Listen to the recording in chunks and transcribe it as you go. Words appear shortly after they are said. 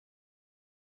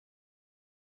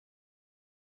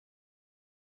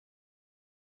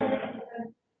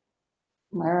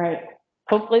All right.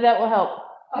 Hopefully that will help.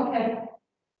 Okay.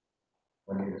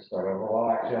 We need to start over.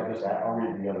 Well, actually, I'll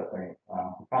read the other thing.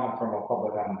 Comment from a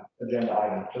public on agenda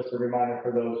items. Just a reminder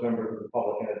for those members of the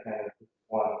public in attendance,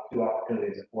 two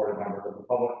opportunities afforded members of the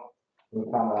public who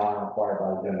comment on required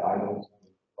by agenda items.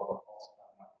 Public also have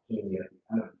an opportunity at the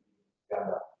end of the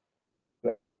agenda.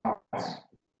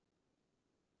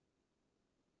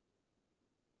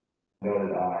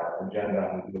 Noted on our agenda,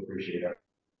 and we do appreciate our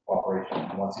cooperation.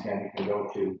 And once again, you can go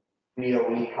to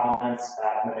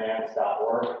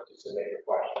DOEcomments@menands.org to submit your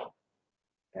question.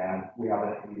 And we have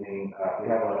an evening, we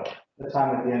have a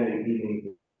time at the end of the evening to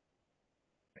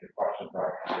get your question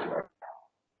right.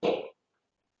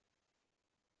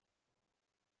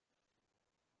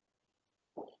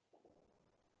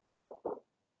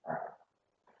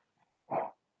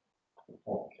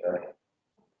 Okay.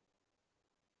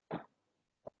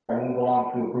 I move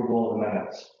along to approval of the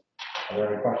minutes. Are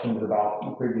there any questions about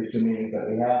the previous two meetings that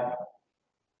we had?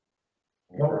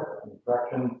 Any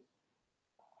corrections?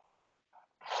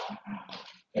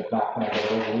 If not, can I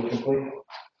get a resolution, please?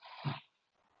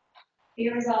 Be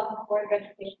resolved, the Board of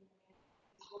Education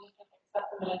will accept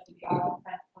the minutes of the August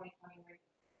 10th, 2020.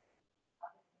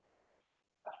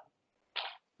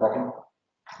 Second.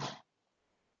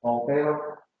 All in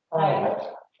favor? Aye.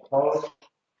 Opposed?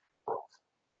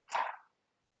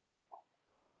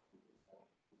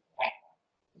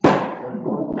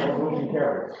 Resolution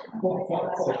carries. 6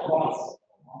 months.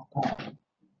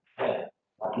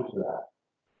 Not used to that.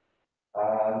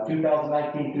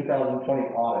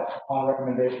 2019-2020 audit. Upon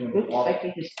recommendation of the Oops, I audit.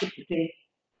 think you skipped the page.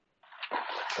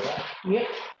 Yep.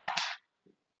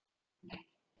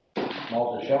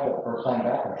 Smells a shovel, first time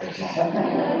back.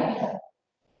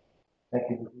 Thank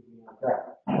you for keeping me on track.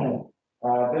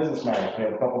 Business matters, we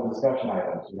have a couple of discussion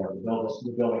items. We have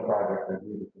the building project that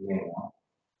we agreed to the one.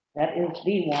 That is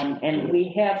the one. And we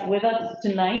have with us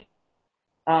tonight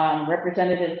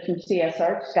representatives from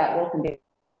CSR, Scott Wolf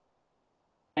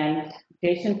and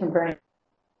Jason from Bernie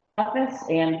office.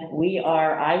 And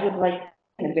I would like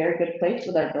in a very good place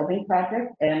with our building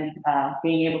project and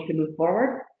being able to move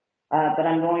forward. But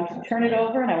I'm going to turn it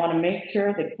over and I want to make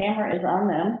sure the camera is on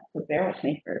them. So bear with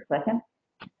me for a second.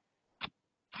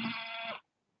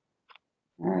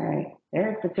 All right,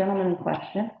 there's the gentleman in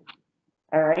question.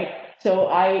 All right, so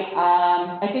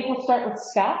I think we'll start with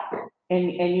Scott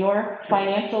and your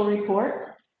financial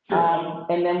report.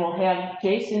 And then we'll have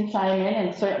Jason chime in,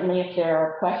 and certainly if there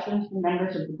are questions from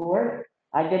members of the board.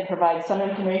 I did provide some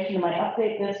information in my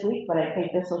update this week, but I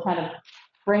think this will kind of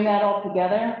bring that all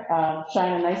together,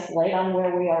 shine a nice light on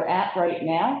where we are at right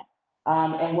now,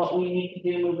 and what we need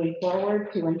to do moving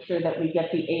forward to ensure that we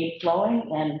get the aid flowing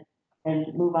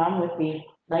and move on with the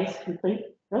nice, complete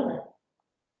building.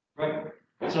 Right.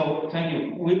 So thank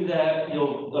you. With that,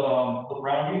 you'll look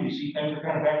around you. You see things are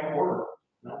kind of back in order.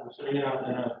 We're sitting in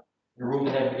a room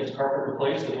that had its carpet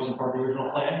replaced. That wasn't part of the original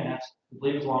plan, and that's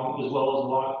complete as well as a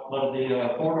lot of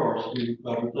the corridors. We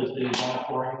replaced the vinyl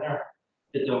flooring there.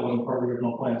 It wasn't part of the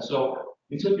original plan. So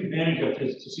we took advantage of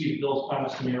this to see Bill's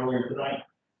comments to me earlier tonight.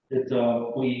 That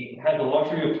we had the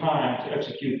luxury of time to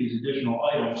execute these additional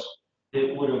items.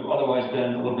 It would have otherwise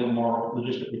been a little bit more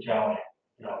logistically challenging,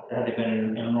 had they been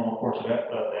in a normal course of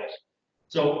things.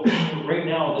 So right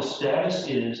now, the status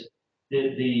is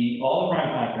that all the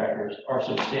prime contractors are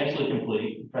substantially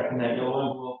complete. In fact, in that yellow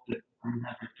envelope that we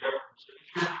have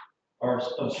signature are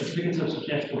certificates of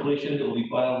substantial completion that will be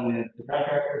filed with the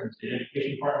contractors and state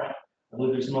education department. I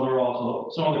believe there's some other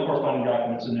corresponding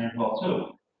documents in there as well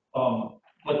too.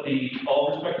 But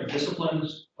all respective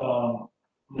disciplines, the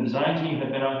design team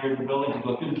have been out here in the building to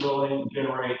go through the building,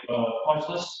 generate punch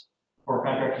lists for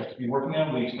contractors to be working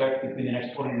on. We expect between the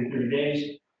next 20 to 30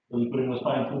 days, we'll be putting those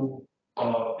fine-tuned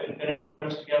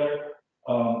finishes together.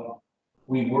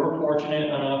 We were fortunate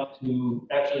enough to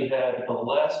actually have at the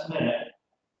last minute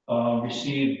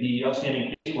receive the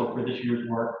outstanding casework for this year's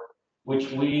work,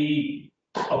 which we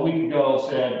a week ago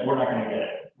said we're not going to get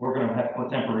it. We're going to have to put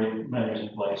temporary measures in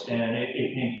place, and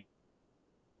it came.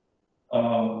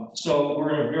 So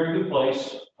we're in a very good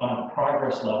place on a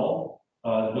progress level.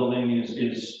 The building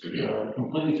is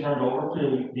completely turned over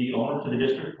to the owner, to the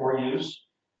district for use.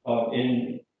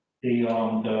 In the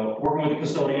working with the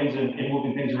custodians and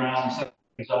moving things around, setting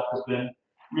things up has been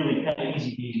really kind of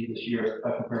easy peasy this year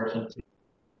by comparison to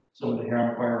some of the hair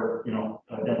on fire,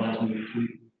 deadlines we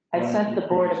I sent the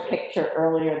board a picture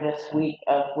earlier this week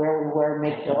of where we were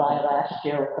mid-July last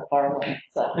year with the fireworks.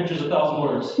 So. Pictures 1,000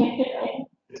 words.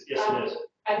 Yes, it is.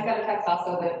 I just got a text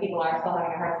also that people are still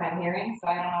having a hard time hearing, so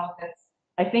I don't know if it's.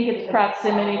 I think it's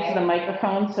proximity to the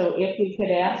microphone, so if we could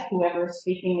ask whoever is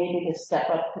speaking maybe to step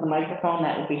up to the microphone,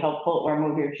 that would be helpful, or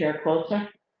move your chair closer.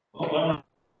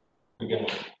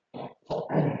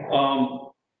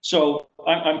 So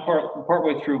I'm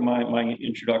partway through my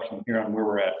introduction here on where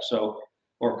we're at, so,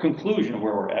 or conclusion of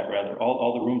where we're at, rather.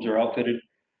 All the rooms are outfitted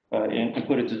and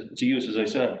put it to use, as I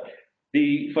said.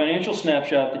 The financial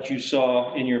snapshot that you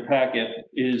saw in your packet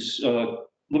is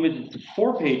limited to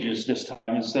 4 pages this time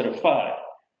instead of 5.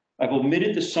 I've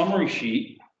omitted the summary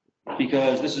sheet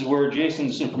because this is where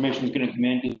Jason's information is going to come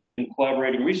in. He's been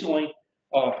collaborating recently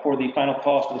for the final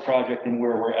cost of the project and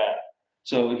where we're at.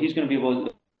 So he's going to be able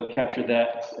to capture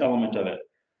that element of it.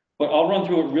 But I'll run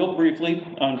through it real briefly.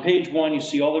 On page 1, you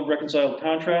see all the reconciled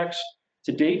contracts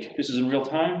to date. This is in real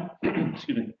time.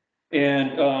 Excuse me.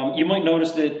 And you might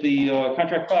notice that the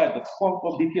contract 5, the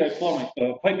BPI plumbing,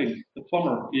 piping, the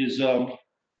plumber is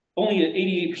only at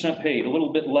 88% paid, a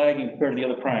little bit lagging compared to the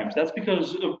other primes. That's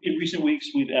because in recent weeks,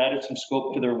 we've added some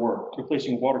scope to their work,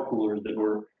 replacing water coolers that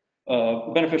were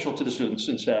beneficial to the students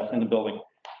and staff in the building.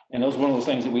 And that was one of those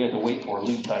things that we had to wait for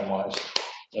lead time wise,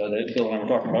 that Bill and I were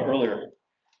talking about earlier.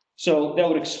 So that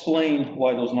would explain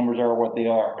why those numbers are what they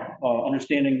are.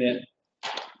 Understanding that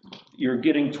you're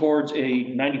getting towards a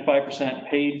 95%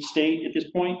 paid state at this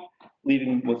point,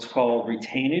 leaving what's called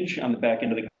retainage on the back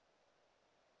end of the.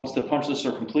 Once the punch lists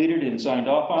are completed and signed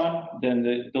off on,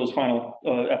 then those final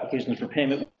applications for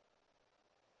payment.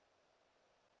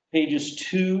 Pages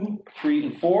 2, 3,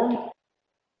 and 4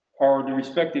 are the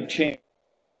respective changes.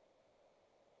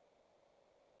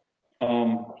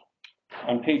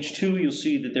 On page 2, you'll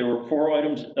see that there were 4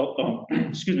 items,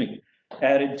 excuse me,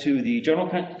 added to the general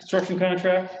construction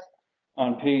contract.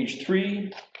 On page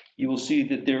 3, you will see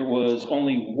that there was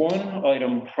only 1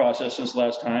 item processed since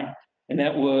last time, and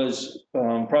that was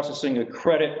processing a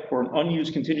credit for an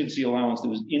unused contingency allowance that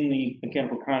was in the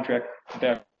mechanical contract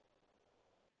back.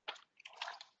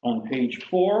 On page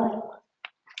 4,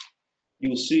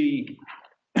 you'll see,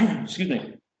 excuse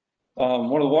me,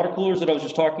 one of the water coolers that I was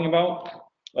just talking about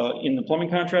in the plumbing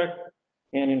contract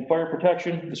and in fire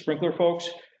protection, the sprinkler folks,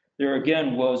 there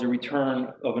again was a return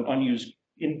of an unused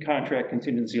in-contract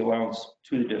contingency allowance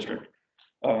to the district.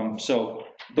 So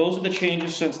those are the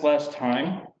changes since last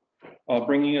time,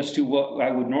 bringing us to what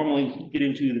I would normally get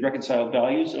into the reconciled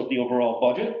values of the overall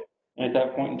budget. And at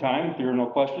that point in time, if there are no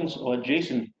questions, I'll let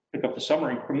Jason pick up the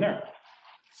summary from there.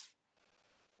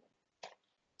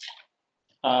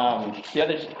 I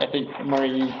think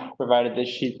Marie, you provided this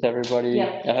sheet to everybody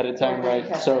Yep. ahead of time,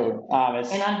 right? So,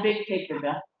 And on big paper,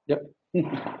 Bill.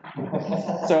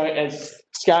 so as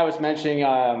Scott was mentioning,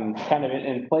 kind of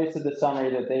in place of the summary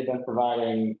that they've been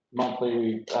providing monthly,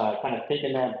 we've kind of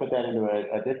taken that and put that into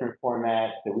a different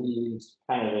format that we use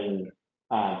kind of in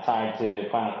tied to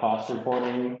final cost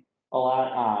reporting a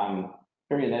lot.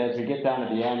 Figuring that as we get down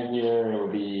to the end here, it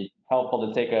would be helpful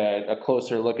to take a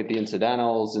closer look at the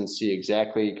incidentals and see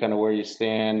exactly kind of where you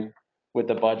stand with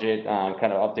the budget,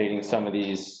 kind of updating some of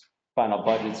these final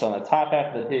budgets. On the top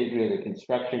half of the page, we have the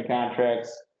construction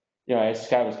contracts. You know, as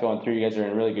Scott was going through, you guys are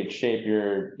in really good shape.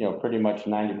 You're, you know, pretty much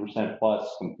 90%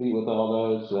 plus complete with all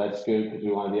those. So that's good because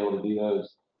we want to be able to do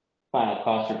those final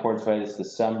cost reports by this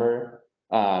December.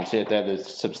 So you have to have the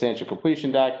substantial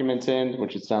completion documents in,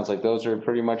 which it sounds like those are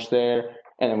pretty much there.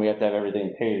 And then we have to have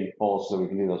everything paid in full so we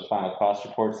can do those final cost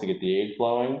reports to get the aid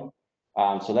flowing.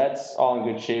 So that's all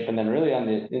in good shape. And then really on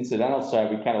the incidental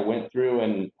side, we kind of went through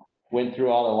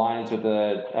all the lines with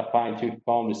a fine tooth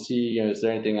comb to see, you know, is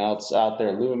there anything else out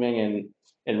there looming,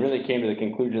 and really came to the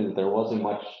conclusion that there wasn't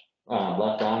much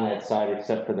left on that side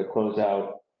except for the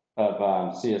closeout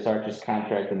of CS Arch's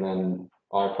contract and then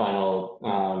our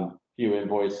final few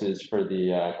invoices for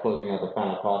the closing out the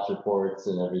final cost reports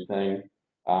and everything.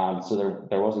 So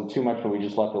there wasn't too much, but we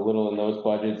just left a little in those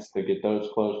budgets to get those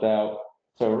closed out.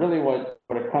 So really what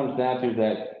it comes down to is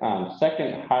that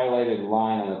second highlighted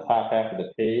line on the top half of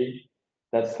the page.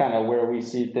 That's kind of where we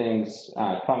see things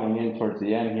coming in towards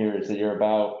the end here, is that you're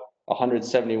about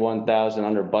 171,000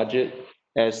 under budget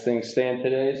as things stand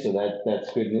today. So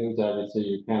that's good news.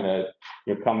 Obviously,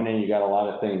 you're coming in, you got a lot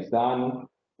of things done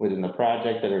within the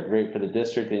project that are great for the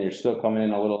district, and you're still coming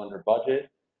in a little under budget.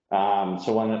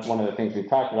 So one of the things we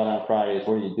talked about on Friday is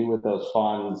what do you do with those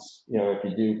funds? You know, if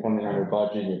you do come in under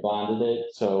budget, you bonded it.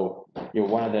 So you're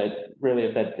one of the, really,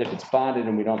 if it's bonded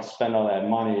and we don't spend all that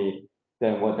money,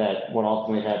 then what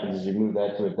ultimately happens is you move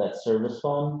that to a debt service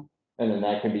fund, and then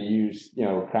that can be used, you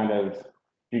know, kind of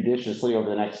judiciously over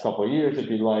the next couple of years if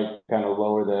you'd like, kind of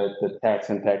lower the tax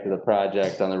impact of the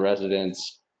project on the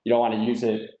residents. You don't want to use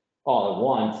it all at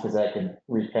once because that could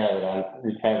wreak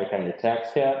havoc on your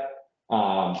tax cap.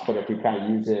 But if you kind of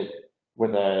use it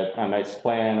with a nice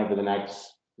plan over the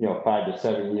next, 5 to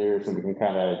 7 years, and we can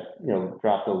kind of,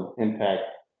 drop the impact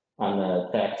on the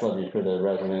tax levy for the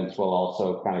residents, while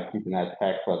also kind of keeping that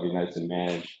tax levy nice and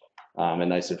managed, and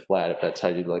nice and flat, if that's how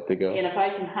you'd like to go. And if I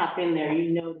can hop in there,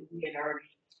 you know that we had already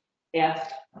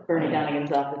asked Bernie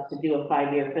Donigan's office to do a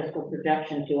 5-year fiscal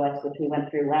projection to us, which we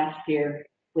went through last year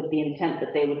with the intent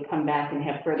that they would come back and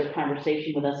have further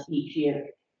conversation with us each year.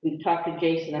 We've talked to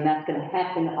Jason, and that's gonna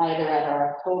happen either at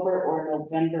our October or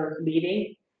November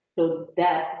meeting, so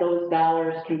that those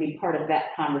dollars can be part of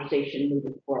that conversation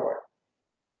moving forward.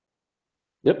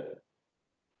 Yep.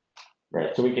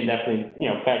 Right, so we can definitely,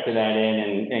 factor that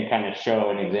in and kind of show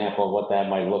an example of what that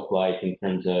might look like in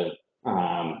terms of,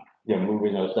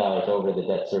 moving those dollars over the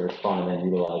debt service fund and then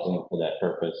utilizing them for that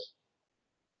purpose.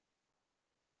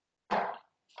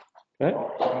 Okay.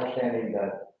 Understanding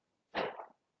that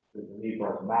the need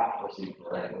for us not to proceed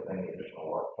for any additional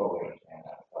work, totally understand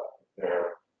that, but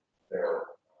their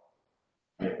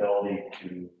the ability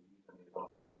to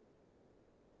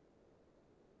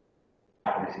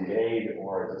not receive aid,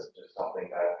 or is this just something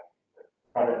that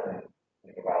credit and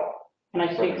think about? Can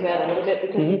I speak to that a little bit?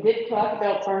 Because we did talk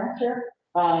about furniture.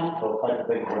 Those type of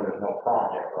things where there's no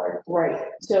project, right? Right,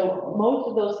 so most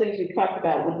of those things we talked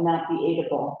about would not be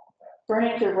aidable.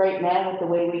 Furniture right now, with the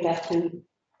way we have to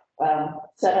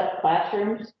set up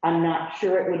classrooms, I'm not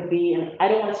sure it would be, and I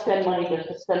don't want to spend money just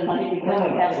to spend money because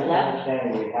we have it left.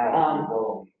 Understanding we have the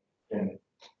ability, and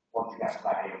once again, it's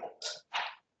not able.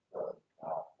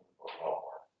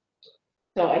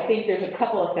 So I think there's a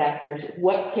couple of factors.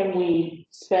 What can we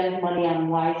spend money on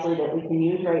wisely that we can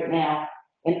use right now?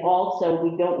 And also,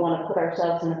 we don't want to put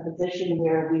ourselves in a position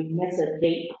where we miss a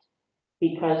date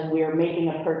because we're making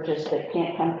a purchase that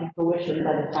can't come to fruition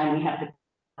by the time we have to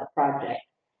a project.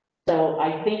 So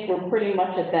I think we're pretty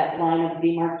much at that line of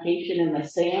demarcation in the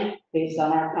sand, based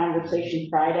on our conversation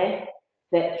Friday,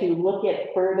 that to look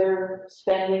at further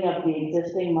spending of the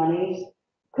existing monies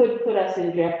could put us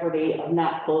in jeopardy of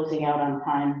not closing out on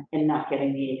time and not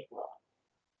getting the aid flow.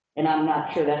 And I'm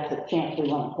not sure that's a chance we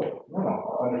want to take.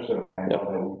 No, understood. I know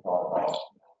that we thought about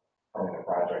running the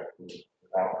project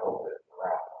without COVID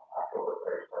around October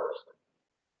 31st.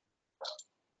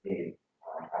 The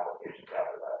applications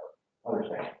after that, but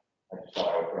understand. I just thought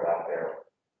I would put it out there.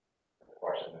 The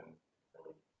question, and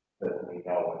that we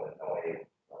know when there's no aid.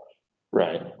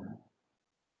 Right.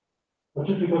 But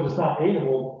just because it's not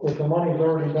aidable, if the money's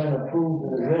already been approved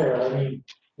and is there, I mean,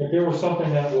 if there was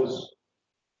something that was,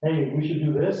 hey, we should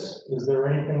do this, is there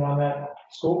anything on that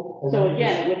scope? So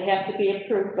again, it would have to be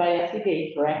approved by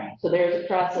SED, correct? So there's a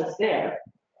process there.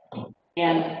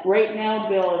 And right now,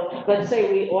 Bill, let's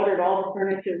say we ordered all the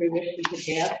furniture we wish we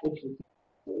could have, which is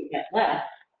what we got left.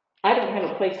 I don't have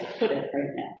a place to put it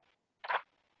right now.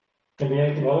 Can be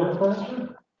anything other than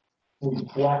furniture? We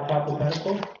blacktop the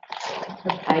pencil?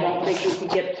 I don't think we could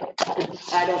get,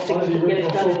 I don't think Part of we the could get it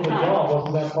original done scope in of the time. job,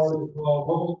 wasn't that part of,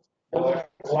 wasn't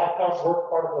blacktop work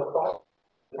part of the project?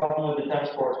 The problem with the tennis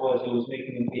courts was it was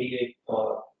making them ADA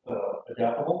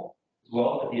adaptable as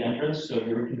well at the entrance, so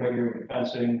you're reconfiguring the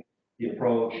fencing, the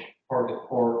approach, part of the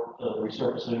court, the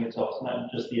resurfacing itself, it's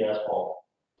not just the asphalt.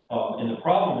 And the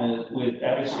problem is with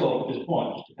adding scope at this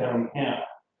point, just to kind of recap,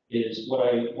 is what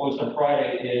I voiced on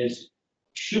Friday is,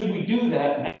 should we do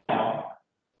that now?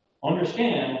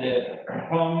 Understand that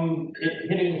come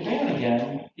hitting the fan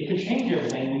again, it can change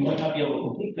everything, we might not be able to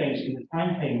complete things in the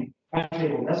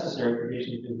timetable necessary for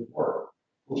Jason to do his work,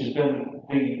 which has been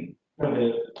the kind of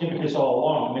the impetus all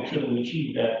along to make sure that we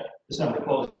achieve that December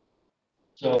close.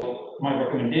 So my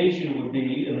recommendation would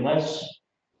be, unless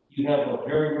you have a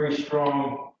very, very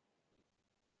strong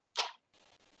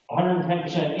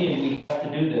 110% in, we have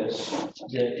to do this,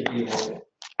 that it'd be avoided.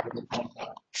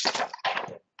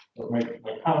 So my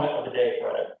comment of the day,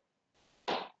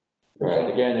 Fred.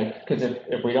 Right, again, because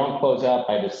if we don't close out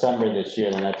by December this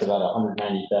year, then that's about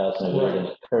 190,000 a year in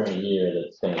the current year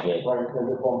that's gonna get Right, because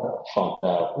it won't have. bumped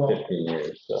out 15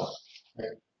 years, so.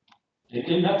 It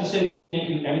didn't have to say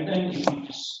anything, you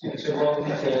just, you said, well, we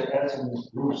need to add some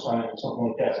roof sign or something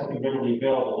like that, something readily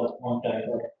available, that's one thing.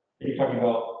 But you're talking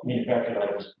about manufactured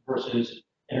items versus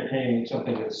entertaining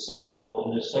something that's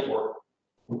in this site work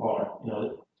component,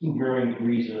 two varying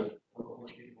degrees of what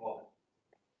you get involved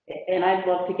And I'd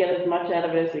love to get as much out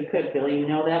of it as we could, Billy, you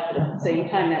know that, but at the same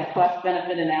time, that cost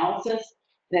benefit analysis.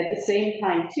 And at the same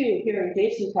time too, hearing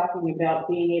Jason talking about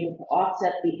being able to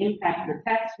offset the impact of the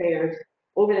taxpayers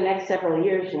over the next several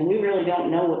years, when we really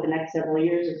don't know what the next several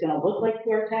years is gonna look like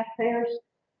to our taxpayers.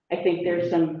 I think there's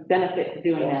some benefit to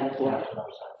doing that as well.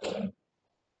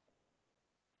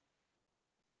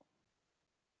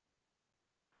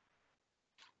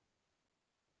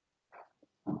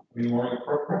 I mean, Maureen,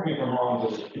 correct me if I'm wrong,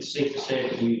 but it's safe to say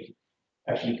that we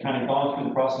actually kind of gone through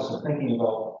the process of thinking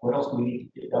about what else we need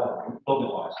to get done, building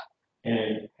wise.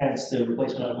 And hence the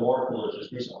replacement of the water coolers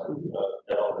just recently,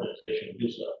 that organization do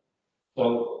so.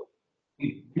 So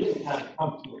we really kind of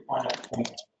come to a final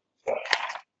point.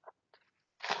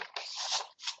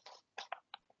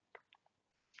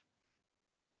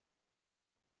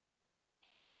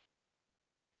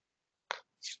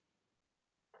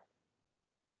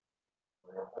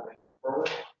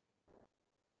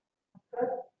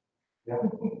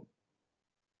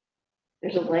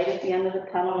 There's a light at the end of the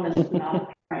tunnel and it's not a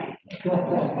train.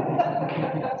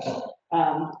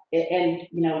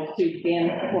 You know, to Dan,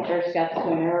 or Scott's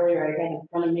point earlier, I got in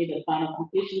front of me the final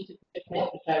completion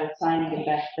certificate, which I was signing it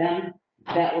back then.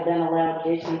 That will then allow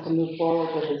Jason to move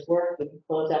forward with his work, we can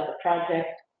close out the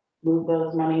project, move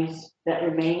those monies that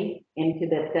remain into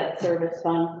the debt service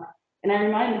fund. And I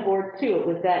remind the board too, it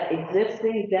was that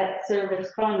existing debt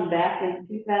service fund back in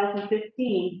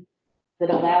 2015 that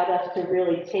allowed us to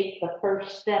really take the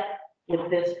first step with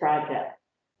this project.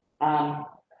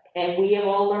 And we have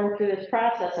all learned through this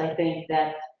process, I think,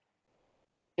 that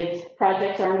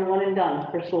projects aren't one and done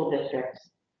for school districts.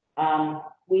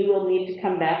 We will need to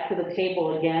come back to the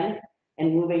table again,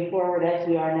 and moving forward as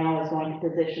we are now is going to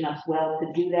position us well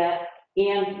to do that,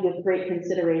 and with great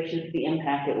consideration for the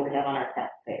impact it will have on our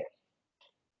taxpayers.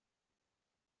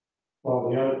 Well,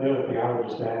 the other thing I would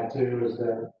just add too is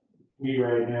that we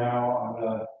right now on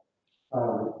the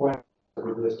request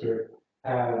for the district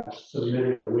have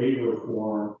submitted a waiver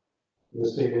form to the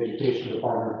state education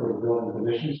department for the building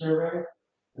condition survey.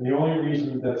 And the only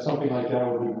reason that something like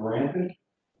that would be granted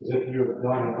is if you have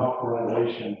done enough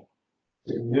renovation,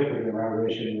 significant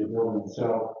renovation in your building.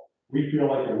 So we feel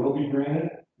like it will be granted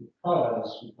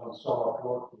because we've done solid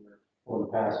work here for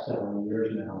the past several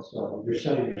years now. So you're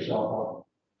setting yourself up,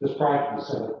 this project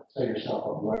will set yourself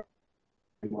up well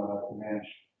to manage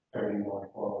everything going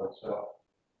forward. So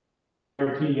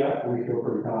guarantee yet, we feel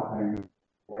pretty confident.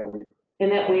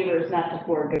 And that waiver is not to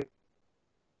forego.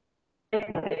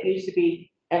 It used to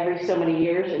be every so many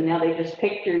years, and now they just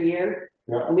picked your year.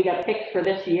 Yeah. And we got picked for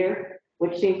this year,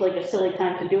 which seems like a silly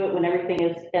time to do it when everything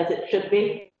is as it should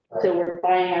be. So we're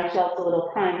buying ourselves a little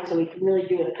time so we can really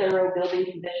do a thorough building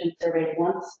condition survey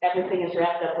once everything is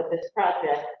wrapped up with this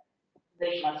project,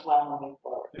 position us well moving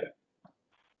forward. Yeah.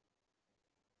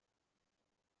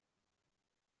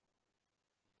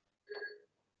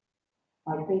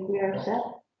 I think we are set.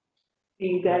 Do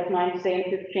you guys mind staying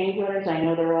through the change orders? I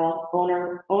know they're all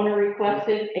owner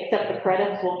requested, except the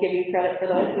credits. We'll give you credit for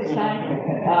those this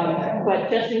time. But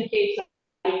just in case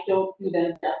I don't do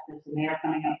them justice and they are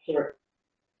coming up short.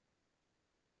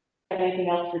 Anything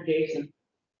else for Jason?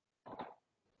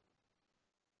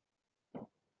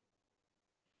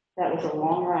 That was a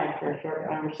long ride for a short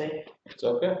conversation. It's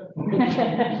okay.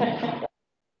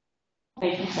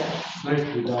 Thank you, sir. Nice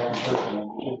to be back in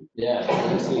person. Yeah,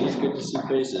 honestly, it's good to see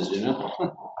faces, you know?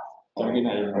 Have a good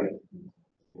night, everybody.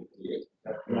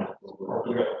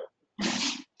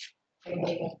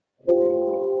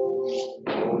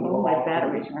 Oh, my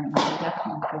battery's running. That's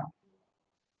not good.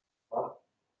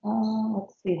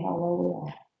 Let's see how low we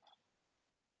are.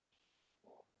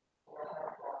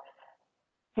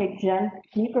 Hey, Jen,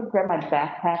 can you go grab my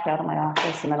backpack out of my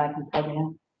office and then I can plug it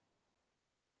in?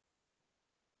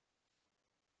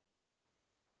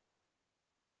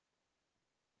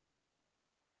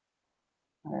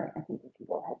 All right, I think we can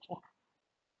go ahead, Jeff.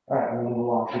 All right, we'll move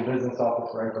on to business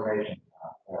office for information.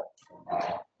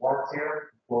 Warrants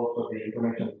here, close with the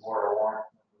information for warrant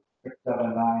 6,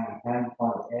 7, 9, and 10,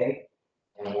 Fund A,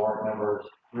 and warrant numbers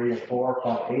 3 and 4,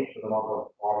 Fund H for the month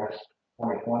of August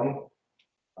 2020.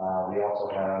 We also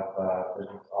have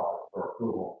business office for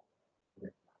approval.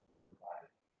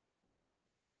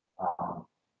 As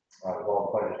well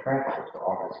as budget transfers for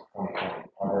August 2020.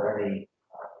 Are there any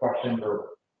questions or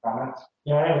comments?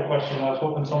 Yeah, I have a question. I was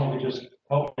hoping someone could just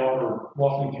help me out or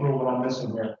walk me through what I'm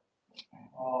missing here.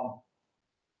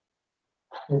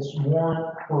 It's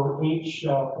warrant for H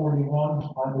 41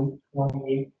 on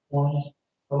 2820.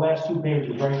 The last two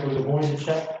pages, right? There was a voided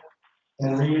check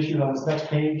and reissued on this next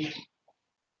page.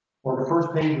 Or the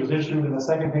first page was issued and the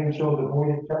second page shows a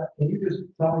voided check. Can you just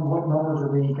tell me what numbers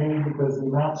are being paid? Because the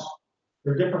amounts,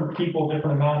 they're different people,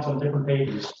 different amounts on different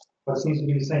pages, but it seems to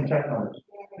be the same check numbers.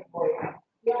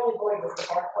 The only void was the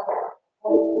barcode.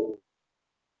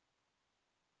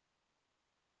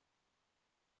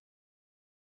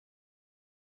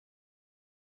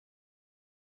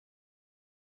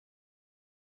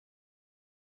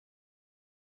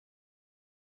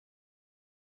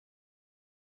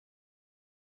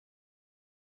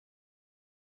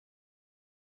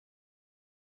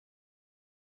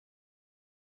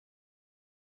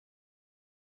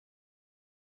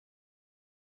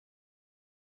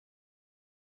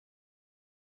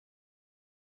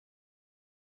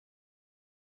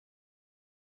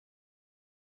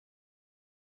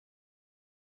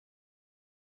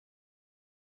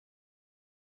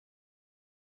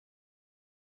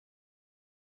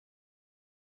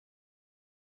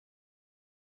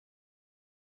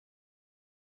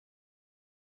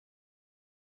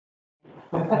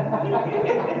 Adults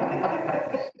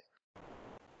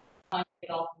and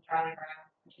Charlie Brown.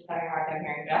 She's having a hard time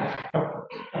hearing Jeff. All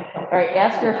right,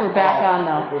 ask her if we're back on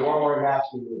though. If we weren't wearing masks,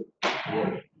 we would.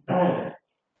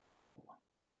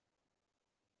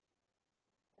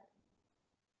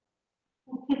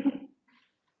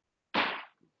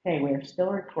 Hey, we're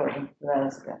still recording, so that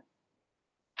is good.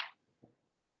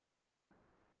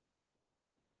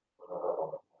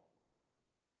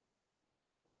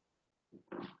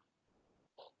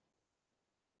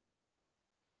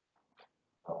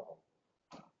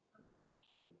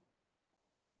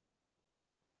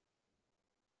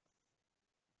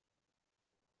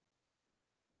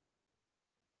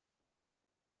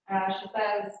 She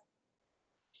says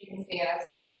she can see us.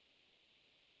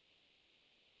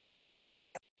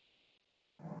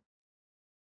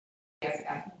 Yes,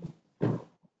 ma'am.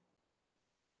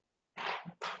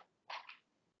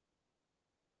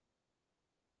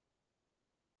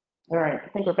 All right, I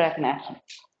think we're back in action.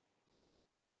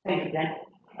 Thank you, Jen.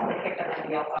 I picked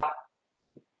everybody else off.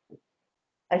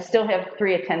 I still have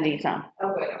 3 attendees on.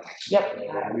 Oh, good, okay. Yep.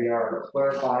 And we are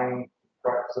clarifying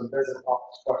some business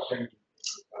office questions.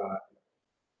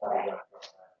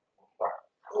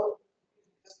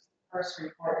 First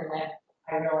report, and then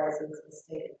I realized it was a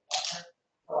state,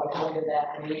 so I voted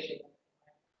that and issued it.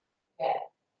 Yeah.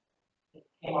 It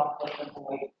came up with the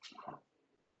void.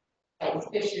 It was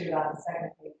issued on the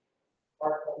second page,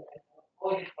 Barclay,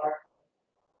 voided Barclay,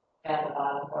 down the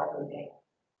bottom, Barclay date.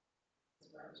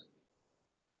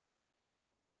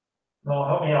 No,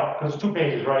 help me out, because it's 2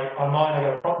 pages, right? On mine, I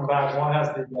got a front and back, one has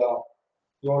the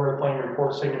order of claim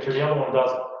report signature, the other one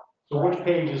doesn't. So which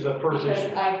page is the first Because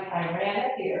issue? I ran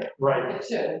it here, Right, the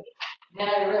two, then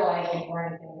I realized before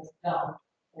anything was done,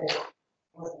 that it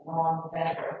was the wrong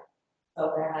vendor.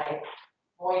 So then I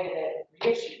voided it,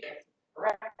 reissued it,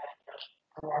 correct it,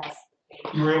 and that's the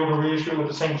page. you were able to reissue it with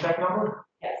the same check number?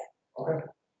 Yes. Okay.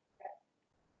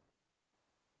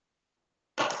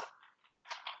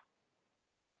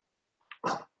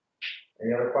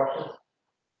 Any other questions?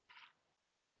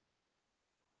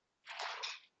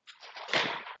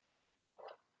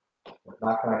 If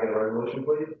not, can I get a resolution,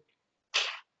 please?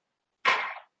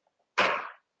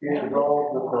 Be it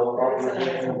resolved that the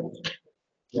authorization.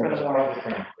 Yeah, the budget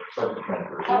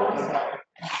transfer. Oh, I'm sorry.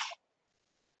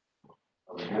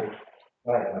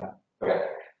 All right, Okay.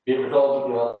 Be it resolved that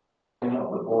the election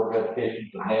of the Board of Education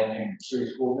of the Menands City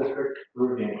School District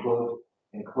through the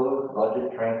enclosed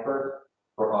budget transfer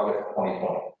for August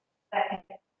 2020. Second.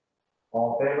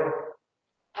 all in favor?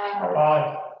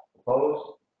 Aye. Opposed?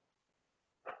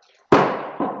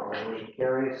 Resolution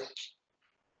carries.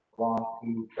 On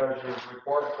to treasurer's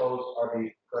report. Those are the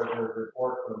treasurer's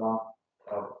report for the month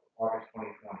of August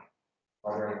 2020.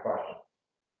 Are there any questions?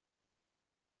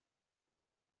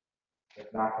 If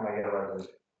not, can I get a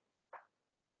resolution?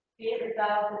 Be it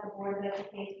resolved that the Board of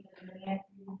Education of the Menands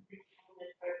School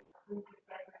District approves the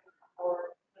treasurer's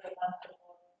report for the month of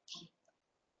August.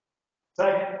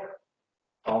 Second.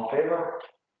 All in favor?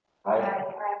 Aye.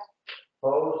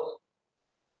 Opposed?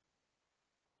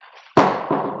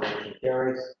 Resolution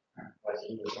carries. I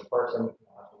see there's a person.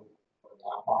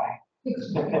 Online.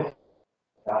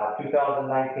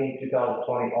 2019,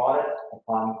 2020 audit.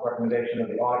 Upon recommendation of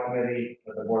the audit committee,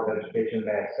 the Board of Education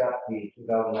may accept the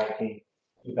 2019,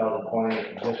 2020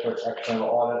 district external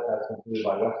audit as concluded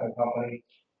by Weston Company.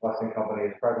 Weston Company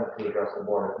is present to address the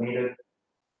board if needed.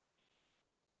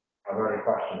 Are there any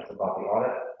questions about the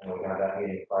audit? And we have that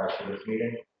meeting prior to this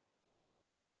meeting.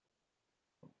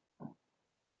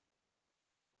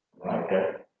 Okay.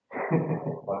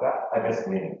 What's that? I missed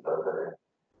the meeting, so that.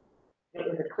 It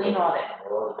was a clean audit.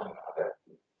 Okay.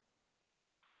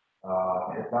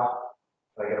 If not,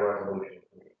 can I get a resolution,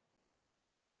 please?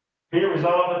 Be it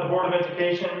resolved that the Board of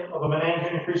Education of the Menands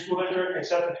Union Free School District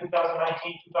accept the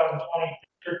 2019, 2020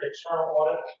 district external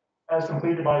audit as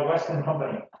completed by Weston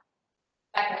Company.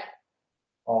 Second.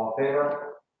 All in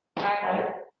favor? Aye.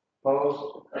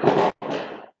 Opposed?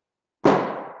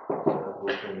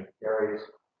 Resolution carries.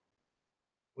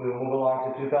 We will move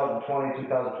along to 2020,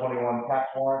 2021 tax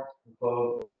warrants.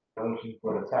 Enclosed resolution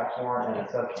for the tax warrant and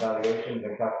assessed valuations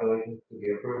and calculations to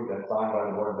be approved and signed by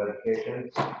the Board of Education.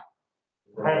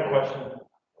 I have a question.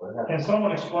 Can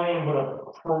someone explain what a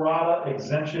pro rata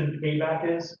exemption payback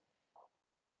is?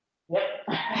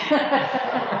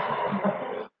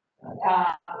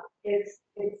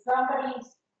 It's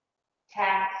somebody's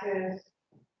taxes.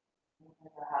 I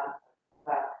don't know how to-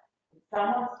 But it's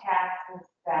someone's taxes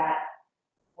that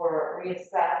were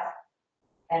reassessed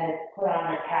and it's put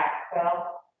on their tax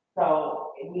bill.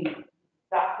 So we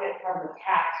deduct it from the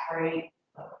tax rate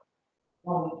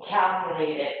when we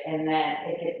calculate it, and then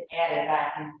it gets added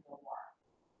back into the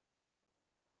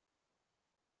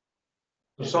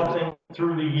warrant. Something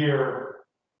through the year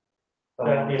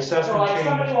that the So assessment like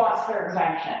somebody changes. wants their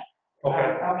exemption.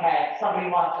 Okay, Okay, somebody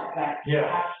wants their exemption. Yeah.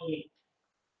 Actually,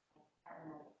 I don't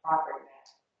know the property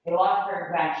tax. They lost their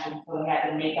exemption, so they had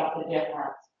to make up the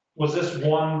difference. was this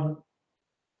one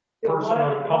person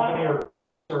or company,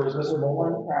 or is this One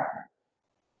more? person.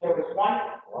 There was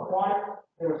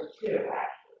there was two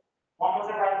actually. One was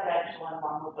a residential and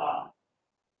one was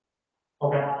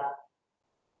Okay,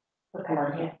 the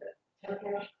commercial.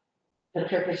 The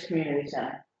Turkish Community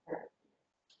Center.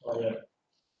 oh, yeah.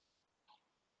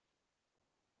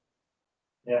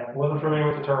 Yeah, wasn't familiar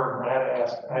with the term, I had to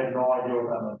ask, I had no idea what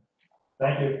that meant.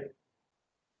 Thank you.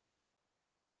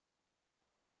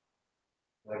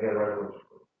 Can I get a resolution?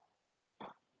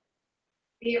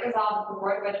 Be it resolved that the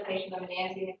Board of Education of the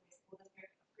Menands Union Free School District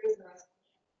approves the resolution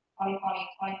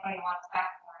 2021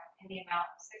 tax warrant in the amount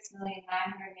of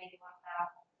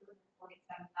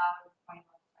 $6,981,247.21.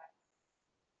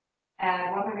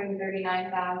 And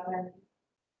 $139,089.13.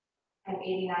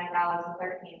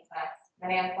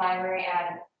 Menands Library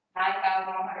at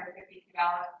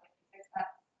 $9,152.56.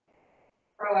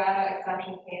 Pro rata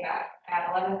exemption payback at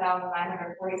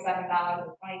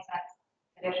 $11,947.20.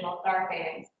 Additional star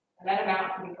savings. The net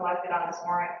amount to be collected on this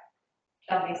warrant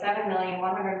shall be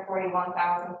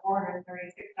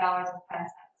 $7,141,436.10.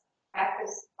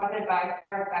 Taxes funded by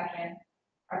star exemption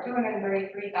are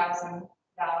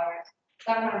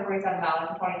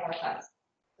 $233,747.24.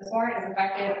 This warrant is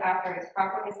effective after it is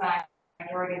properly signed by the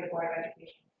majority of the Board of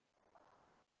Education.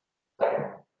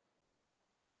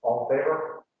 All in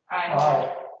favor?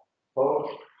 Aye.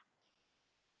 Opposed?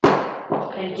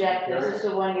 And Jeff, this is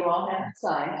the one you all have to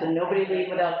sign, so nobody leave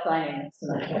without signing this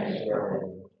tonight.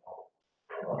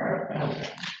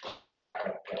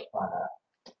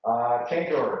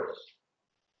 Change orders.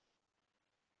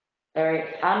 All right,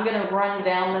 I'm gonna run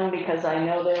down them because I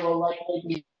know there will likely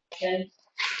be questions.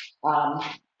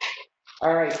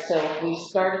 All right, so if we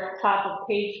start at the top of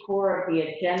page 4 of the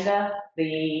agenda,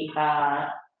 the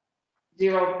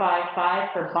 055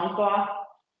 for bunk off.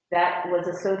 That was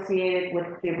associated with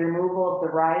the removal of the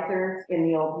risers in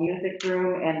the old music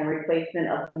room and the replacement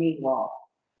of the knee wall.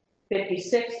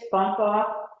 56 bunk off,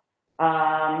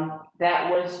 that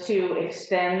was to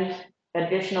extend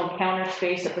additional counter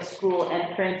space at the school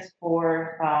entrance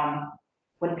for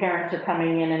when parents are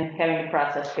coming in and having to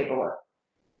process paperwork.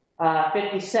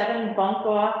 57 bunk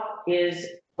off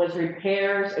was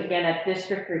repairs, again, at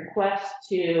district request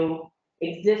to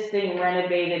existing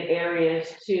renovated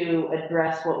areas to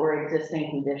address what were existing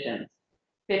conditions.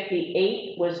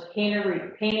 58 was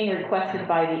painting requested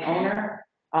by the owner.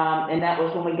 And that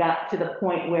was when we got to the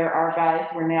point where our guys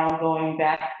were now going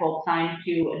back full time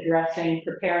to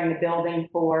preparing the building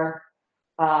for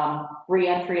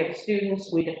re-entry of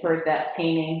students. We deferred that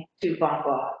painting to bump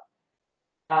off.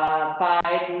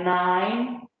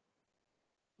 59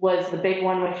 was the big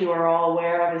one, which you are all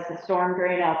aware of, is the storm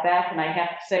drain out back. And I have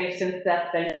to say, since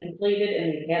that's been completed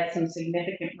and we've had some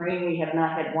significant rain, we have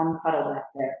not had one puddle back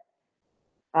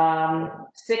there.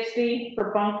 60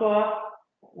 for bunk off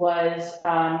was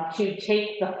to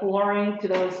take the flooring to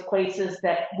those places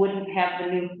that wouldn't have the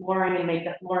new flooring and make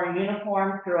the flooring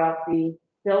uniform throughout the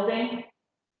building.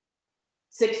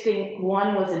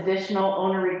 61 was additional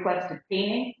owner requested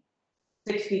painting.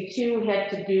 62 had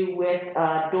to do with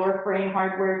door frame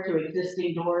hardware to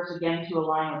existing doors, again, to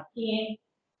align with keying.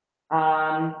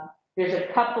 There's a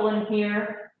couple in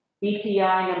here.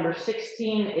 BPI number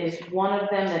 16 is one of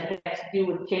them that has to do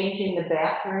with changing the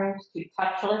bathrooms to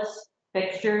touchless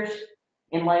fixtures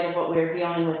in light of what we're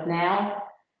dealing with now.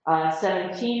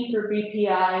 17 for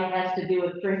BPI has to do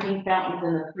with drinking fountains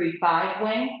in the 3-5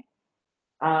 wing.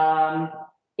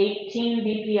 18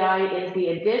 BPI is the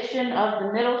addition of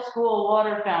the middle school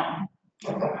water fountain.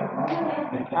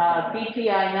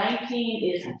 BPI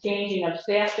 19 is the changing of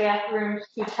staff bathrooms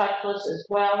to touchless as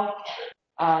well.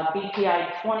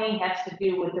 BPI 20 has to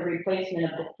do with the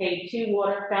replacement of the K2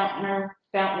 water fountain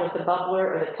with the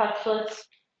bubbler or the touchless.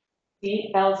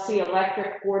 DLC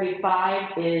Electric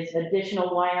 45 is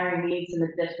additional wiring needs in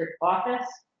the district office.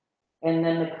 And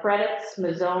then the credits,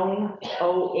 Mazzone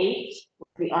 08,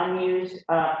 the unused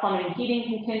plumbing and heating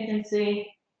contingency,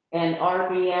 and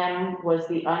RBM was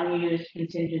the unused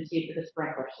contingency for the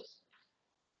sprinkler system.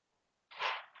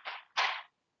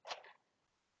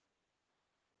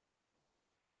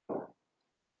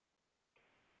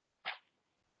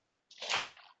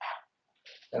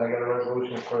 Can I get a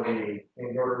resolution for the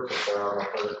change orders if there are no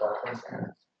further questions?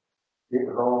 Be it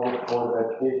resolved that the Board of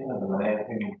Education of the Menands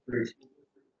Union Free School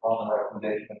District, upon the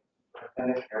recommendation of the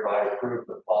superintendent hereby approve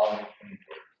the following changes.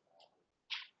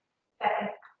 Second.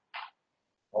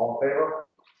 All in favor?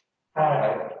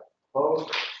 Aye.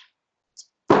 Opposed?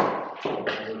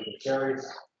 Resolution carries.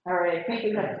 All right, I think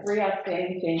we have 3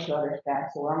 outstanding change orders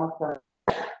back, so we're almost done.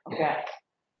 Okay.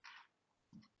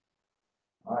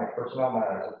 All right, personnel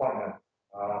matters, appointment.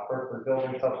 First, the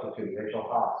building substitute, Rachel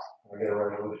Haas. Can we get a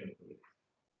resolution, please?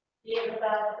 Be it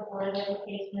resolved that the Board of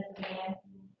Education of the Menands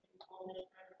School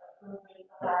District approve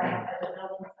Rachel Hines as a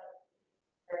building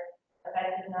substitute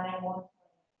effective 9/1/20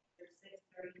 through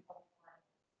 6/30/21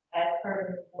 as per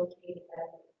the negotiated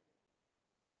agreement.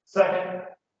 Second.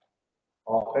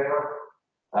 All in favor?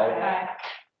 Aye.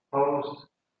 Opposed?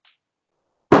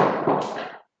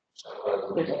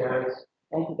 Resolution carries.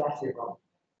 Thank you, guys.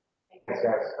 Thanks,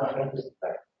 guys.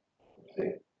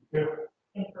 Thank you.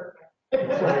 In person.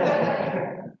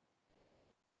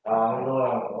 Moving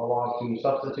along to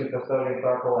substitute custodian,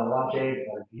 clerical, and lunch aide,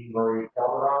 Jean Marie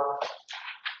Calderon.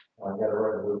 Get a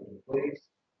resolution, please.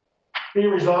 Be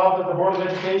resolved that the Board of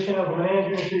Education of the Menands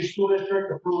Union Free School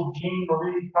District approve Jean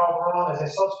Marie Calderon as a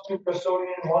substitute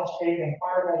custodian, lunch aide, and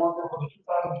clerical worker for the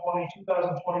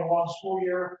 2020-2021 school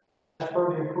year as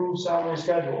per the approved salary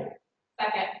schedule.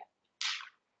 Second.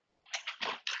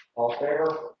 All in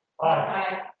favor? Aye.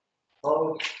 Aye.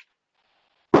 Opposed?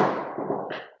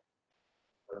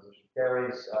 Resolution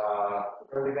carries.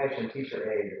 Resignation teacher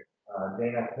aide,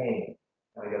 Dana Kane.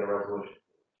 Can I get a resolution?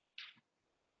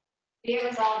 Be it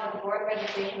resolved that the Board of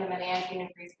Education of Menands Union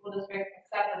Free School District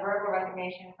accept the verbal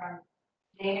resignation from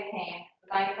Dana Kane,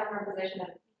 resigning from her position as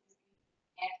a teacher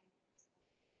and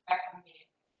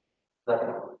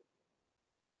Second.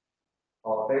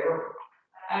 All in favor?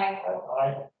 Aye.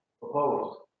 Aye.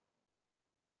 Opposed?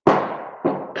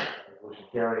 Resolution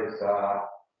carries.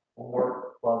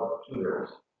 Homework club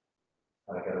tutors.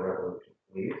 Can I get a resolution,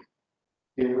 please?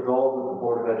 Be it resolved that the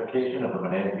Board of Education of the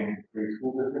Menands Union Free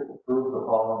School District approve the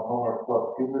following homework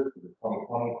club tutors for the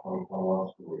 2020-2021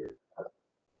 school year.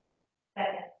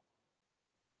 Second.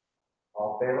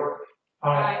 All in favor?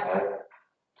 Aye.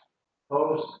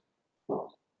 Opposed?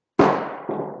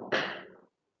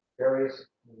 Carries.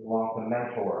 Moving along to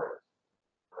mentors.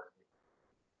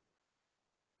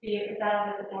 Be it resolved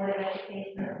that the Board of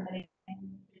Education of the Menands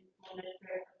Union Free School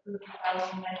District approve the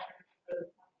following measures for the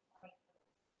 2020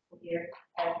 school year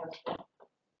as listed.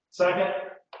 Second.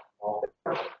 All in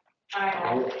favor?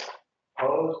 Aye.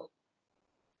 Opposed?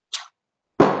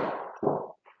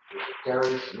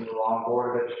 Carries. Moving along, Board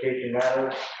of Education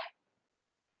matters.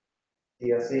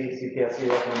 CPSC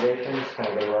recommendations. Can I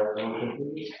get a resolution,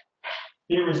 please?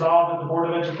 Be resolved that the Board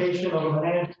of Education of the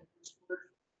Menands Union Free School District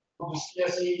approve the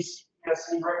CPSC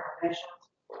recommendations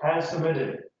as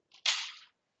submitted.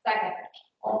 Second.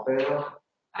 All in favor?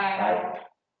 Aye.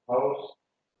 Opposed?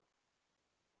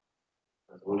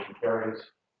 Resolution carries.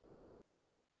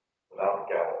 Without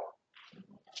the gavel.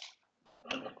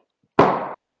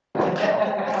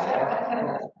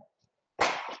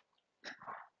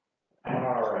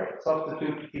 All right,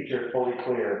 substitute teacher fully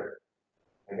cleared.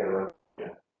 I get a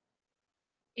resolution.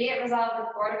 Be it resolved that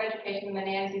the Board of Education of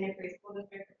Menands Union Free School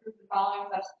District approve the following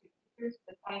substitute teachers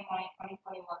for the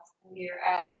 2020-2021 school year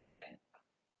as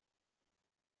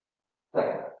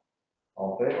Second.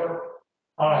 All in favor?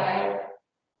 Aye.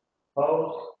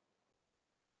 Opposed?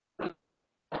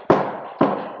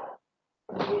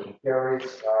 Resolution carries.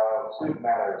 Student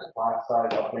matters, class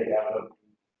size update as of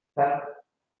 10th.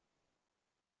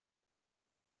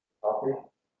 Copy.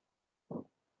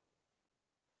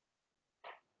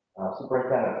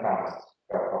 Superintendent comments.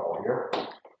 Got a couple here.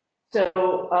 So,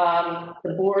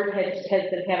 the board has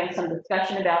been having some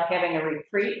discussion about having a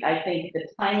retreat. I think the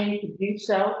timing to do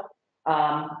so,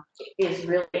 is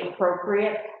really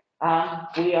appropriate.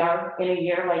 We are in a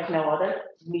year like no other.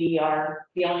 We are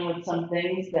dealing with some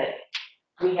things that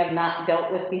we have not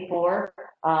dealt with before.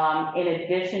 In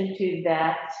addition to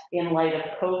that, in light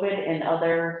of COVID and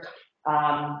other,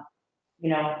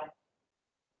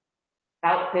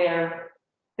 out there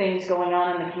things going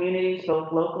on in the communities,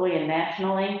 both locally and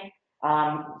nationally,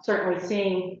 certainly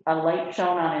seeing a light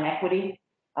shown on inequity,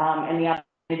 and the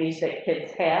opportunities that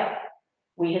kids have.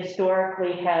 We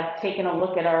historically have taken a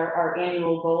look at our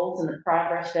annual goals and the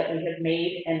progress that we have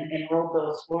made and rolled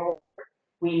those forward.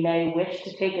 We may wish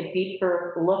to take a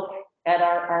deeper look at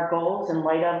our goals in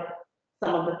light of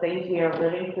some of the things we are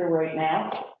living through right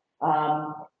now.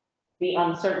 The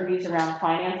uncertainties around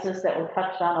finances that were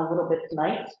touched on a little bit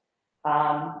tonight.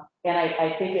 And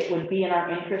I think it would be in our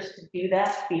interest to do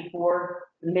that before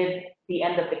the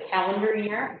end of the calendar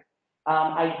year.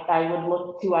 I would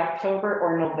look to October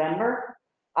or November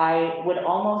I would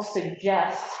almost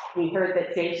suggest, we heard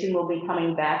that Jason will be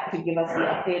coming back to give us the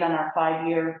update on our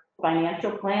 5-year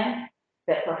financial plan,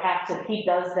 that perhaps if he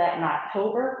does that in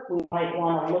October, we might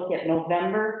want to look at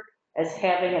November as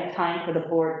having a time for the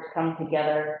board to come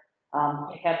together,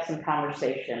 to have some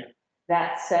conversation.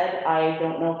 That said, I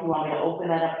don't know if you want me to open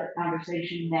that up for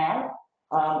conversation now,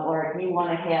 or if you want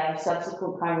to have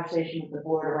subsequent conversation with the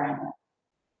board around that.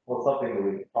 Well, something that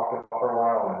we talked about for a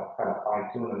while and kind of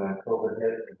fine tuned, and then COVID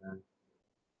hit, and then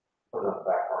put it on the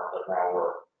back burner, but now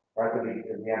we're right at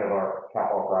the end of our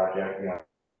capital project,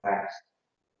 next,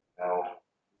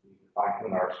 we fine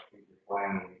tune our strategic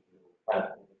plan, we do kind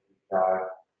of deep dive,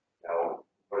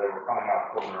 whether we're coming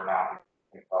out COVID or not,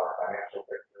 we think about our financial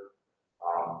picture.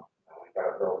 We've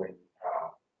got a building,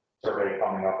 survey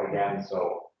coming up again,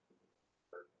 so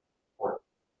we're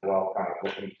kind of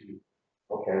looking to,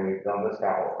 okay, we've done this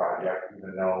capital project,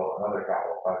 even though another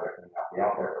capital project may not be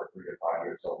out there for 3 to 5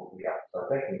 years, so we have to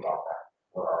start thinking about that.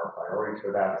 What are our priorities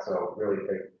for that? So really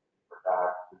taking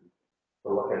time to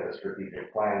look at the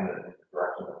strategic plan and the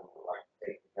direction that we would like to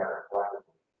take together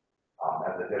collectively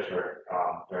as a district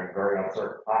during very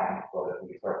uncertain times. So that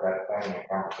we start that planning and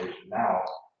conversation now,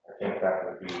 I think that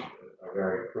would be a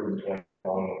very prudent way of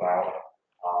going about,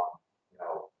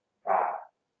 not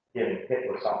getting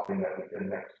hit with something that we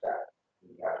didn't expect.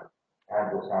 We have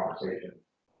had those conversations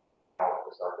how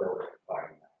to start building and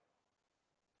planning that.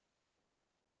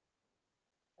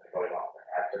 Anybody want to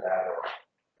add to that or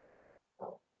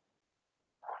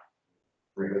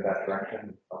agree with that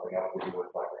direction? Something else that you would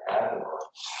like to add or?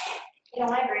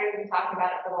 I agree. We've been talking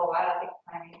about it for a little while. I think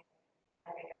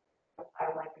I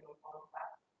would like to move forward with that.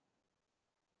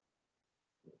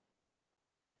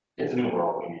 It's a new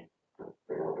world. We need to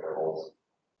take a look at our goals.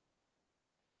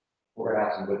 We're gonna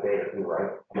have some good data too,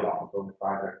 right? Coming off the building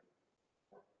project.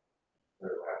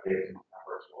 We'll have data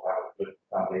numbers. We'll have a good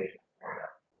foundation.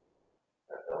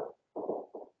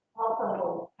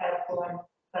 Also, as one,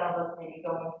 some of us maybe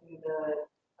going to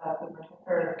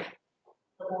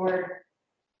the board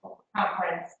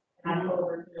conference in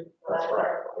October. That's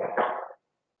right. Yeah.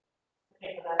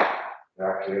 Okay, for that. There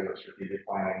actually is a strategic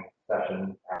planning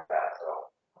session at that, so.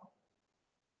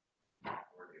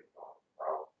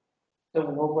 So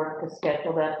we'll work to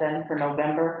schedule that then for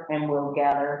November, and we'll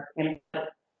gather input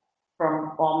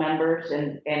from all members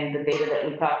and the data that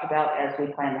we talked about as we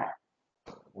plan that.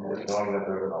 And just knowing that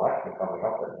there's an election coming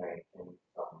up that may change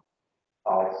some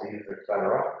policies, et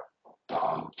cetera.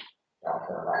 That's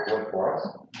not good for us.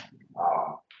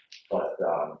 But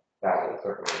that will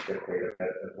certainly dictate a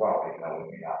bit as well, even though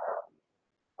we may not have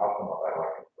the outcome of that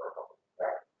election for a couple of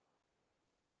seconds.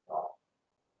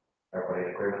 Everybody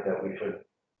agrees that we should.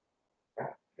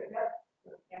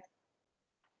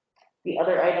 The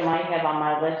other item I have on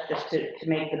my list, just to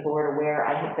make the board aware,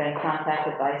 I have been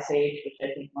contacted by Sage, which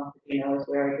I think most of you know is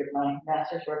where I did my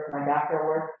master's work and my doctoral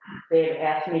work. They have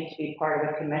asked me to be part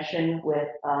of a commission with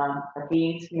a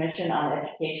Dean's Commission on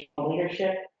Educational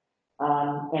Leadership,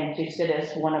 and to sit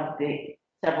as one of the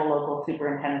several local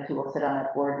superintendents who will sit on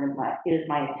that board. And it is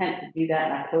my intent to do that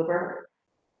in October.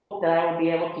 That I will be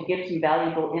able to give some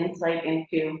valuable insight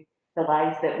into the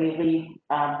lives that we lead,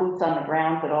 boots on the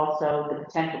ground, but also the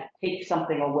potential to take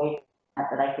something away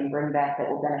that I can bring back that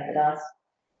will benefit us.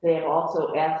 They have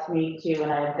also asked me to,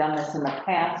 and I have done this in the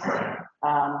past,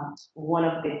 one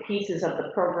of the pieces of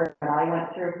the program that I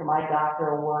went through for my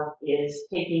doctoral work is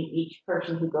taking each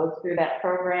person who goes through that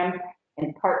program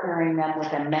and partnering them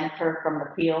with a mentor from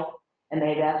the field. And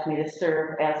they've asked me to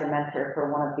serve as a mentor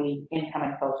for one of the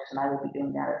incoming folks, and I will be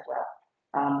doing that as well.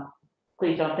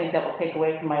 Please don't think that will take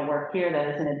away from my work here. That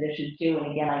is in addition to,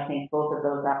 and again, I think both of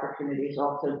those opportunities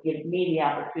also give me the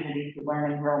opportunity to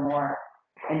learn and grow more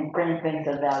and bring things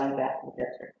of value back to the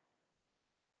district.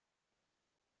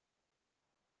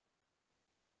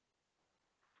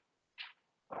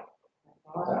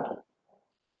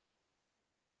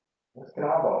 Let's get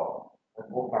on.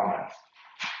 We'll comment.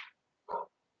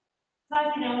 So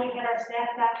as you know, we had our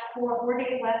staff back for 4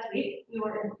 days last week. We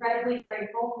were incredibly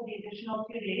grateful for the additional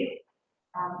 2 days.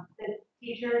 The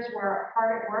teachers were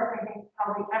hard at work. I think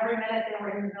probably every minute they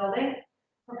were in the building,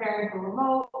 preparing for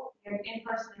remote,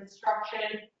 in-person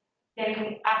instruction,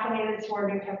 getting acclimated to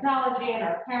our new technology and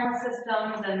our camera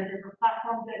systems and the different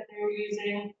platforms that they were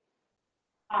using.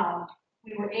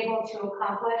 We were able to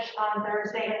accomplish on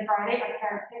Thursday and Friday a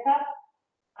parent pickup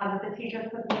that the teachers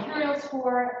put the materials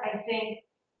for. I think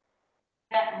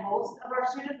that most of our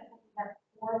students, I think we had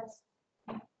 4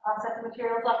 sets of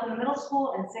materials left in the middle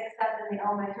school and 6 sets in the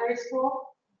elementary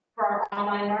school for our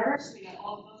online learners. We got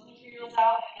all of those materials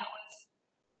out, and that was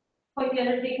quite the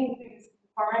undertaking through this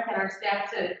department and our staff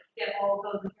to get all of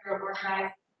those materials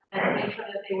organized and to make sure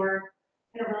that they were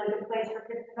in a really good place for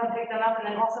kids to come pick them up, and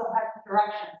then also had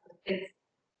directions, so kids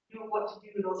knew what to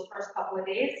do those first couple of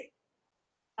days.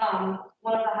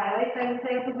 One of the highlights I would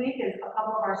say of the week is a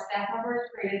couple of our staff members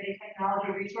created a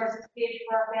technology resources page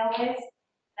for our families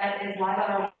that is live on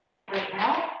our website right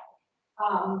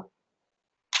now.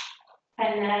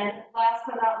 And then last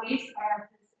but not least, I have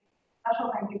to say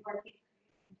special thank you for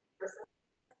teachers.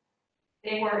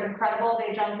 They were incredible.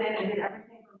 They jumped in and did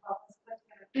everything from help us put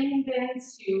together cleaning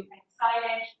bins to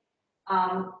signage.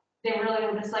 They really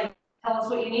were just like, tell us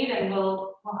what you need and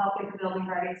we'll help get the building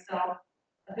ready. So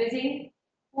a busy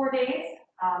 4 days.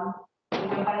 It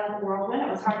went by like a whirlwind. It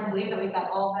was hard to believe that we got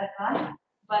all of that done,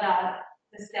 but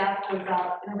the staff was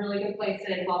in a really good place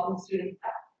today to welcome students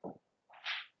back.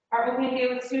 Our opening day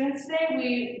with students today,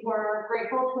 we were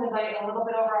grateful to invite a little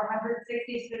bit over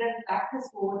 160 students back to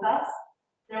school with us.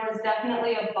 There was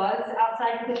definitely a buzz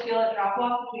outside you could feel at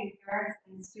drop-off between parents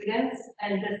and students,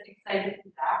 and just excited to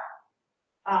be back.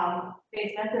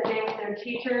 They spent their day with their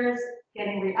teachers,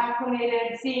 getting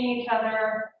reacclimated, seeing each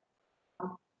other,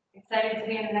 excited to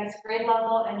be in the next grade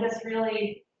level, and just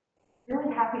really,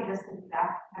 really happy just to be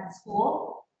back at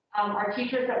school. Our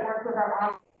teachers that worked with our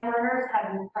online learners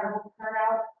had an incredible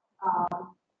turnout,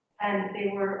 and they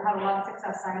had a lot of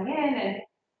success signing in, and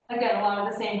again, a lot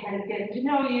of the same kind of getting to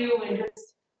know you and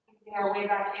just getting our way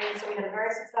back in. So we had a very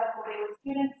successful day with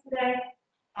students today.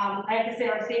 I have to say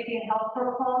our safety and health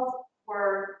protocols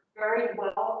were very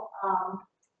well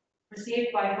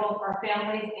received by both our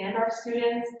families and our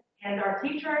students and our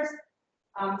teachers.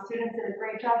 Students did a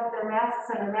great job with their masks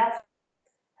and their masks.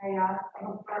 I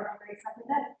hope for a great second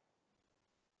day.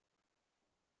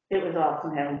 It was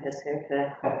awesome having this here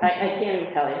today. I can't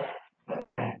even tell you.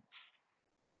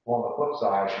 On the flip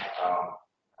side,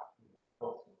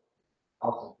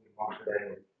 also on today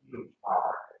was huge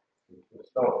power. We're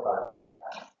so excited.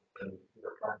 And we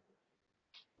were trying to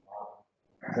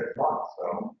 6 months,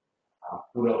 so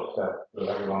kudos to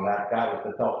everyone. That was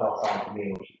the telltale sign to me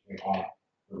when she came home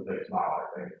with a big smile. I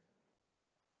think,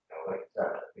 like I said,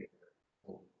 I think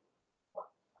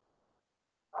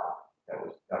that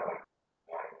was definitely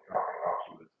talking about.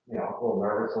 She was, a little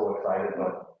nervous, a little excited,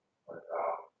 but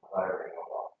glad everything went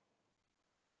well.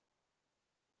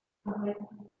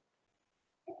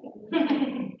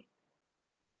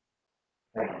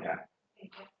 Thank you, Jen.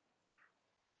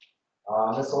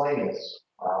 Miscellaneous,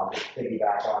 just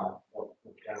piggyback on what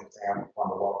Jen was saying on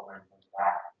the welcome and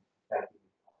back. Thank you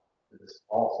to this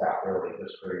all staff really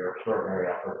just for your extraordinary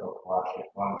effort over the last 6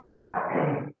 months.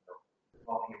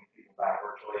 Welcoming people back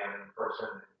virtually and in person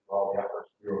for all the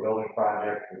efforts through a building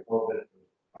project, through COVID.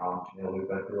 We've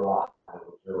been through a lot. I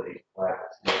was really glad to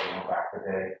see everyone back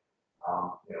today.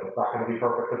 It's not going to be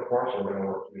perfect, of course. We're going to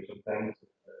work through some things,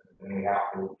 and we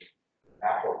have to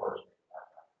actual person.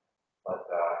 But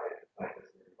it's nice to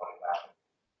see everybody back.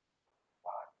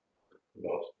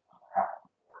 Kudos on behalf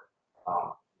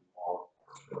of the board,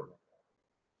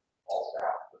 all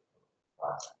staff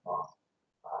last 6 months.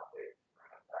 They bring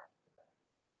us back today.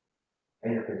 And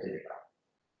your continued back.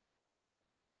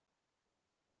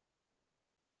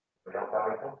 We don't have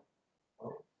anything?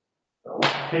 So,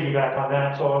 Piggyback on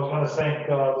that, so I was gonna thank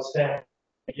the staff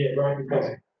again, right, because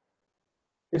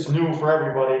it's new for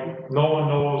everybody, no one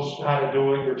knows how to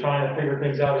do it, you're trying to figure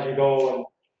things out as you go,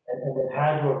 and it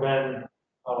had to have been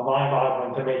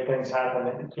mind-boggling to make things happen,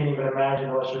 and you can't even imagine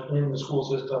unless you're in the school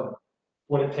system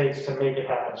what it takes to make it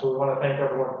happen, so we want to thank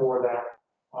everyone for that.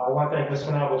 I want to thank Ms.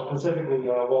 Menands specifically,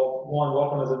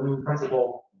 welcome as a new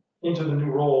principal into the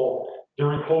new role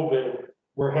during COVID,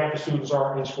 where half the students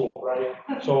aren't in school, right?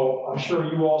 So I'm sure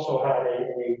you also had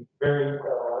a very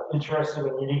interesting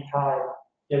and unique time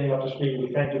getting up to speed.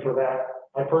 We thank you for that.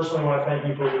 I personally want to thank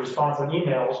you for the response on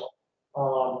emails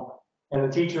and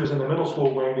the teachers in the middle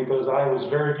school wing, because I was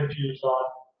very confused on,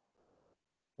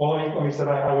 well, let me say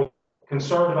I was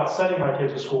concerned about sending my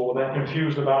kids to school and then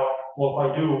confused about, well,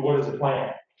 if I do, what is the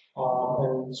plan?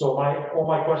 And so all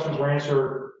my questions were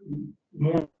answered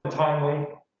more timely.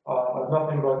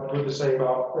 Nothing but good to say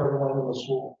about everyone in the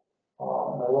school.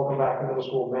 And I welcome back the middle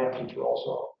school math teacher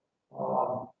also.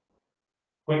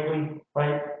 Quickly,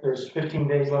 right, there's 15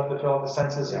 days left to fill out the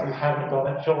census. If you haven't done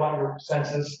it, fill out your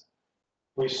census.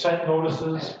 We sent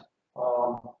notices.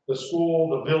 The school,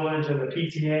 the village, and the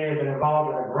PTA have been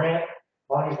involved in a grant.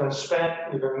 Money's been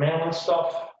spent. We've been mailing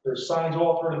stuff. There's signs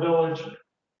all through the village.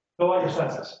 Fill out your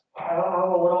census. I don't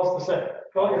know what else to say.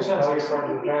 Fill out your census. It's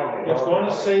going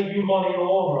to save you money in the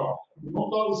long run. You don't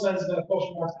know the census is going to cost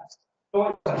you more taxes. Fill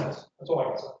out your census. That's all I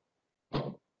can say.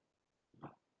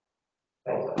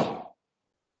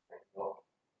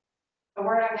 The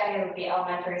word found any of the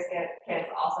elementary kids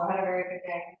also had a very good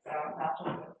day, so not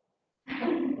just.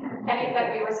 Penny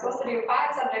said we were supposed to do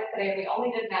 5 subjects today, we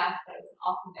only did math, but it was an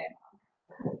awesome day.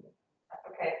 That's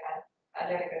okay, I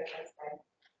did a good first day.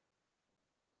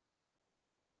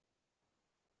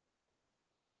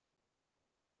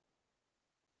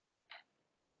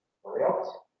 Anybody else?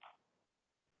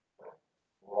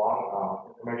 Move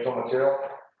on, informational material.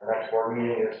 The next board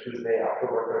meeting is Tuesday,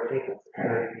 October 13th, at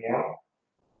 6:30 p.m.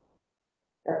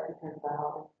 That's because of the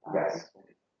holiday. Yes.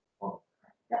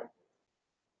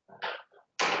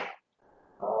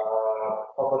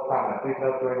 Public comment, please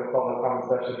note during the public comment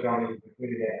session, during the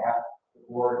community may ask the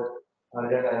board on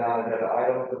agenda and non-agenda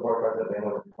items, the board president may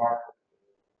limit remarks.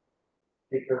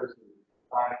 Speakers,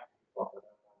 time, topic,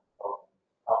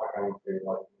 I would say,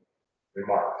 like,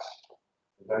 remarks.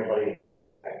 Does anybody?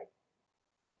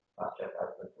 Let's check our.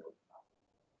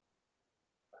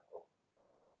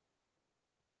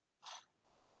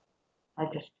 I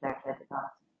just checked it.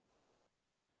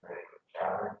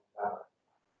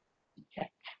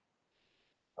 Check.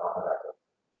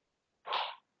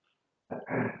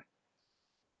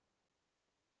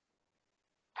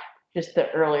 Just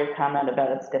the earlier comment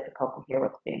about it's difficult to hear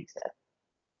what's being said.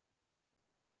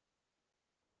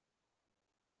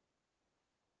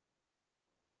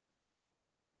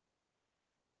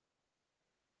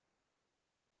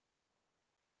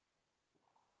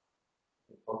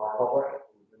 From our public,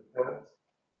 independents.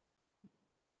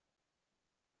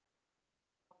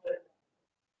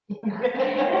 Okay,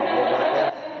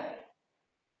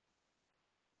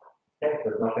 if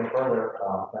there's nothing further,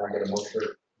 can I get a motion?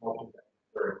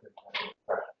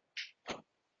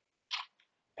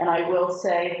 And I will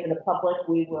say for the public,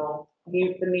 we will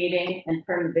mute the meeting and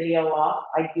turn the video off.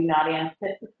 I do not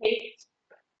anticipate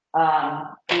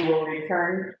we will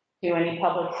return to any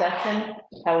public session.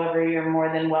 However, you're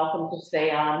more than welcome to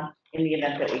stay on in the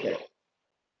event that we do.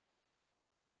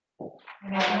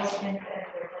 And I motion to enter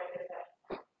executive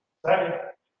session. Second.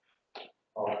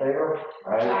 All in favor?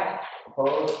 Aye.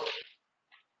 Opposed?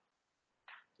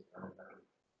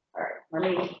 All right, let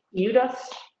me mute us.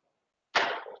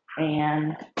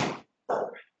 And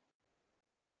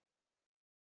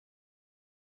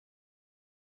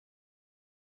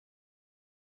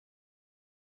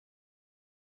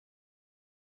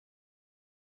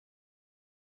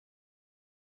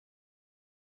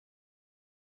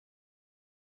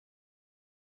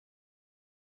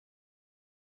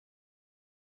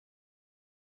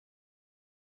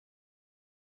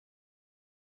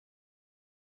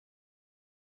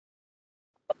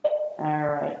all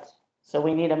right, so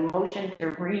we need a motion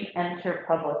to re-enter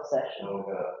public session.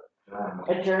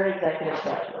 Adjourn executive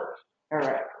session. All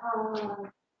right.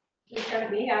 It's going to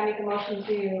be, I make a motion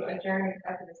to adjourn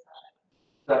executive session.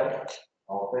 Second.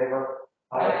 All in favor?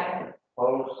 Aye.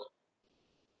 Opposed?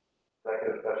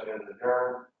 Executive session is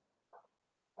adjourned.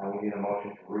 And we need a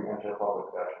motion to re-enter public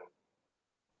session.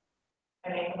 I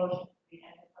make a motion to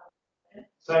enter.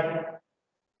 Second.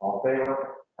 All in favor?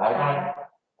 Aye.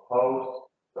 Opposed?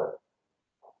 Good.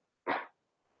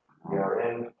 We are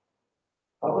in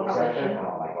public session.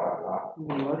 Oh my God. We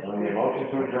need a motion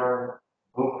to adjourn.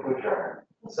 Move to adjourn.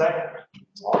 Second.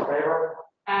 All in favor?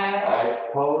 Aye.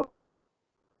 Opposed?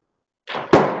 We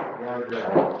are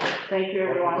adjourned. Thank you,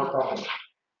 everyone. Thank you for coming.